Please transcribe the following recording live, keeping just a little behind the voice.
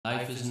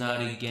is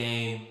not a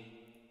game,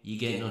 you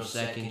get no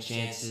second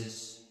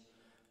chances.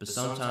 But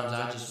sometimes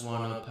I just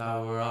wanna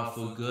power off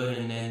for good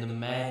and end the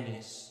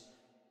madness.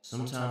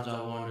 Sometimes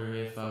I wonder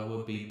if I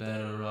would be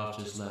better off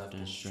just left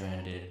and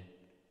stranded.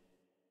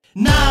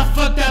 Nah,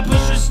 fuck that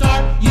push to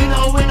start. You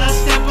know when I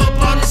step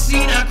up on the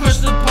scene, I crush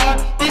the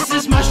part. This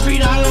is my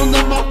street, I own the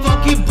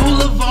motherfucking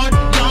boulevard.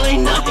 Y'all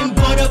ain't nothing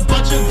but a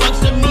bunch of bucks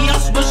to me. I'll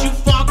smush you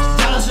fucks.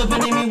 Jealous of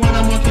an enemy when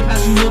I'm walking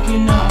past you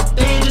looking up.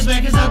 They ain't just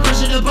mad cause I'm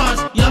crushing the bars.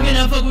 Y'all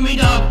cannot fuck with me,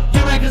 dog.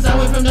 You're mad cause I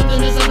went from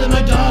nothing to something,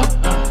 my dog.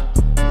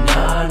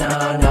 Nah,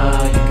 nah,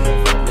 nah, you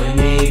can't fuck with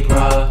me,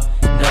 bruh.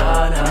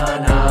 Nah,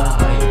 nah, nah,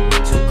 I am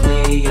way too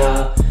clear.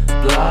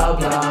 Blah,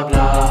 blah,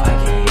 blah, I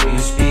can't hear you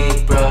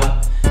speak, bruh.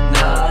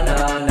 Nah,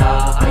 nah,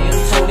 nah, I am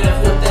tone deaf,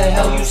 what the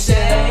hell you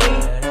say?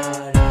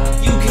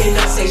 You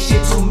cannot say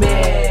shit to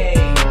me.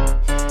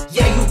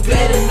 Yeah, you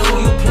better know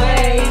your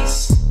place.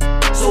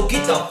 So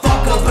get the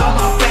fuck up out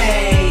my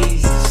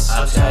face.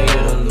 I'm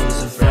tired of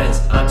losing friends,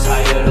 I'm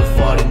tired of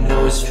falling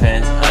newest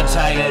trends. I'm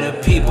tired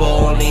of people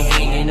only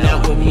hanging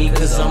out with me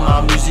cause of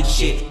my music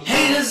shit.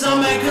 Haters are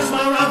mad cause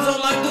my rhymes are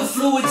like the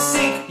fluid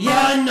sick.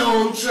 Yeah, I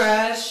know I'm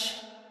trash.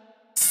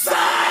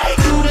 Psych!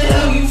 Who the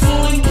hell you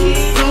fooling,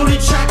 kid? Throw the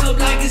track up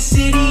like a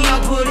city,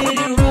 I'll put it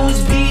in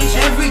ruins, bitch.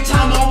 Every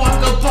time I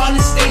walk up on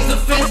the stage, the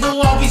fans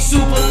know I'll be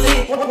super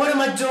lit. What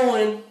am I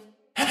doing?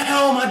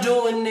 How am I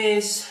doing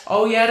this?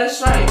 Oh yeah,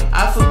 that's right,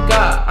 I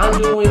forgot.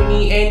 I'm doing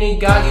me and it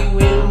got you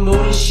in the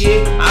mood and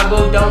shit. I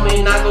go dumb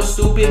and I go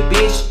stupid,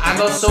 bitch. I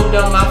go so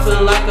dumb I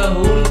feel like a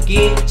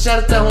hooligan.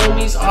 Shout out to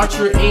homies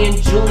Archer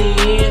and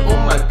Julian. Oh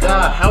my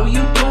god, how are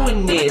you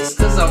doing this?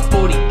 Cause I'm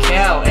 40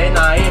 cal and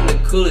I am the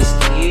coolest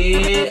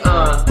kid.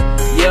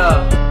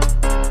 Yeah.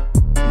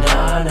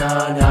 Nah,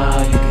 nah,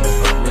 nah, you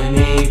can't fuck with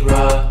me,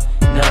 bruh.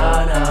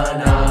 Nah, nah,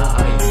 nah,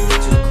 I am way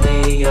too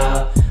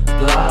clear.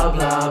 Blah,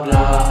 blah,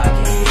 blah, I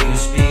can't hear you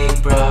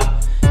speak, bruh.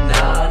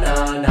 Nah,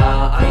 nah,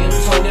 nah, I am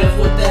tone deaf,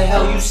 what the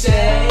hell you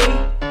say?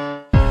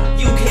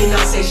 You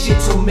cannot say shit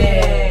to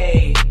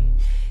me.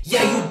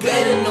 Yeah, you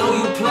better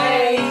know your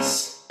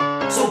place.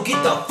 So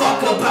get the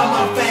fuck up out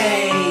my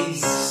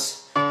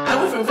face. I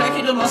went from fat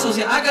kid to muscles,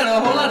 yeah, I got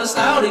a whole lot of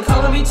style. They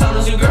calling me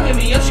tunnels, your girl hit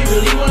me up, she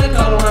really wanna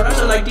cuddle. My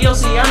raps are like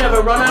DLC, I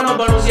never run out of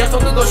bundles. Yeah,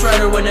 fuck a Ghost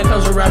Rider when it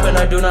comes to rapping,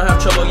 I do not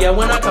have trouble. Yeah,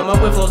 when I come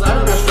up with flows, I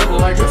do not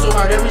struggle. I drip so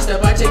hard every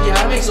step I take, yeah,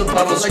 I make some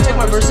puddles. I take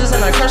my verses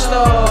and I crush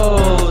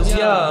those,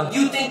 yeah.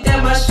 You think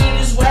that my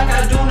shit is whack,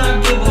 I do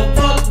not give a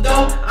fuck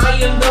though. I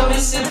am the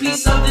missing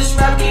piece of this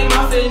rap game,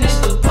 I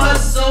finished the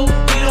puzzle.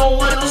 You don't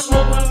want no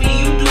smoke with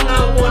me, you do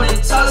not wanna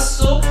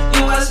tussle.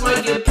 You ass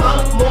might get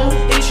pumped more,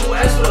 hit your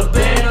ass with a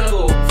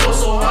barnacle. Flow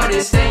so hard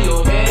and stand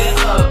your head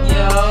up,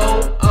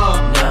 yo.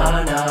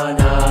 Nah, nah,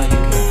 nah, you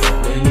can't fuck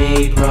with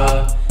me,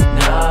 bruh.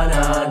 Nah,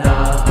 nah,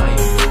 nah, I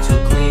am way too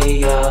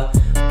clear.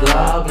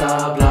 Blah,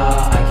 blah,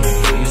 blah, I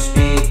can't hear you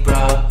speak,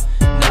 bruh.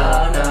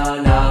 Nah,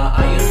 nah, nah,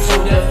 I am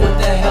tone deaf, what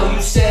the hell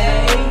you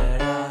say?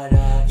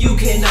 You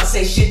cannot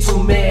say shit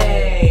to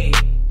me.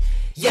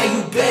 Yeah,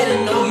 you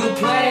better know your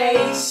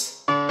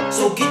place.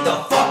 So get the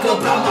fuck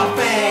up out my face.